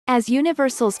As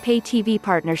Universal's pay TV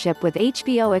partnership with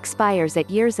HBO expires at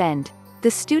year's end, the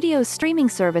studio's streaming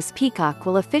service Peacock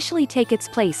will officially take its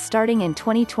place starting in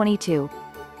 2022.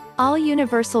 All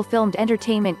Universal Filmed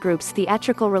Entertainment Group's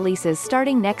theatrical releases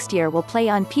starting next year will play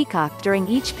on Peacock during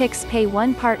each Pics Pay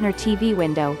 1 partner TV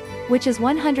window, which is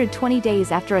 120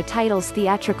 days after a title's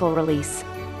theatrical release.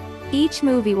 Each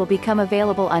movie will become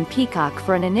available on Peacock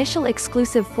for an initial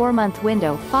exclusive 4-month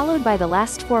window followed by the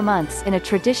last 4 months in a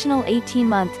traditional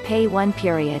 18-month Pay 1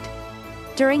 period.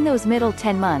 During those middle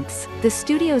 10 months, the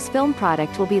studio's film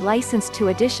product will be licensed to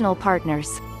additional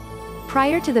partners.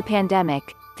 Prior to the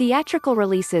pandemic, theatrical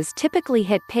releases typically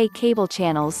hit pay cable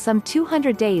channels some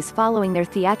 200 days following their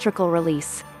theatrical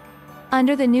release.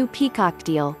 Under the new Peacock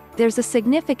deal, there's a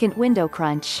significant window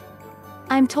crunch.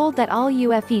 I'm told that all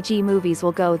UFEG movies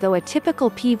will go through a typical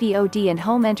PVOD and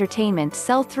home entertainment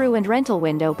sell-through and rental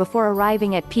window before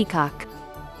arriving at Peacock.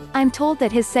 I'm told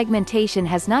that his segmentation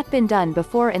has not been done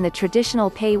before in the traditional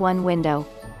Pay 1 window.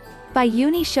 By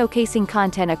Uni showcasing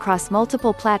content across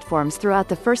multiple platforms throughout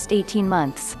the first 18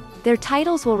 months, their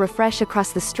titles will refresh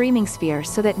across the streaming sphere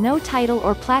so that no title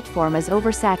or platform is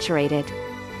oversaturated.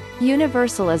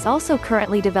 Universal is also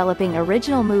currently developing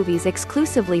original movies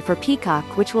exclusively for Peacock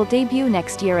which will debut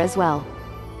next year as well.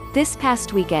 This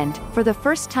past weekend, for the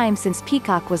first time since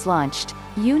Peacock was launched,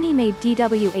 Uni made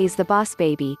DWA's The Boss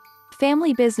Baby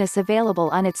family business available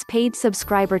on its paid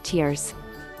subscriber tiers.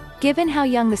 Given how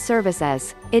young the service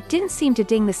is, it didn't seem to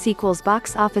ding the sequel's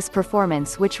box office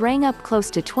performance, which rang up close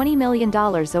to $20 million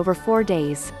over 4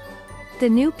 days. The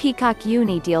new Peacock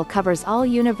Uni deal covers all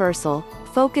Universal,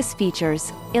 Focus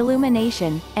Features,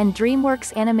 Illumination, and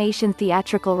DreamWorks Animation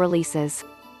theatrical releases.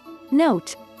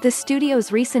 Note: the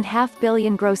studio's recent $500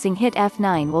 million grossing hit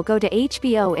F9 will go to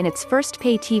HBO in its first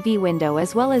pay TV window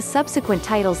as well as subsequent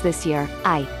titles this year,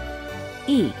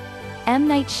 i.e. M.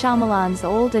 Night Shyamalan's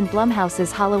Old and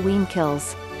Blumhouse's Halloween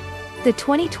Kills. The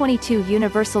 2022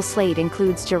 Universal slate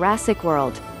includes Jurassic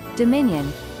World,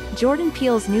 Dominion, Jordan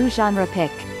Peele's new genre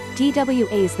pick,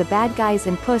 DWA's The Bad Guys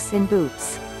and Puss in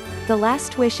Boots, The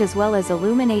Last Wish as well as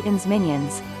Illumination's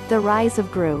Minions, The Rise of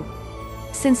Gru.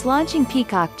 Since launching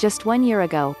Peacock just 1 year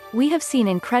ago, we have seen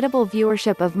incredible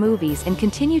viewership of movies and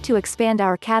continue to expand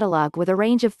our catalog with a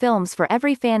range of films for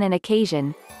every fan and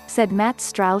occasion, said Matt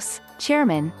Strauss,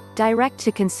 Chairman,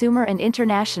 Direct-to-Consumer and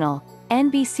International,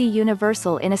 NBC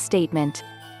Universal in a statement.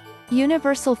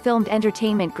 Universal Filmed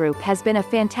Entertainment Group has been a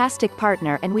fantastic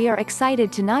partner and we are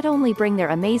excited to not only bring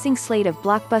their amazing slate of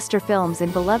blockbuster films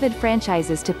and beloved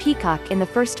franchises to Peacock in the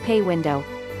first pay window,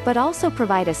 but also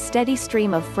provide a steady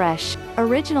stream of fresh,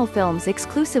 original films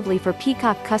exclusively for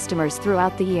Peacock customers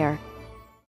throughout the year.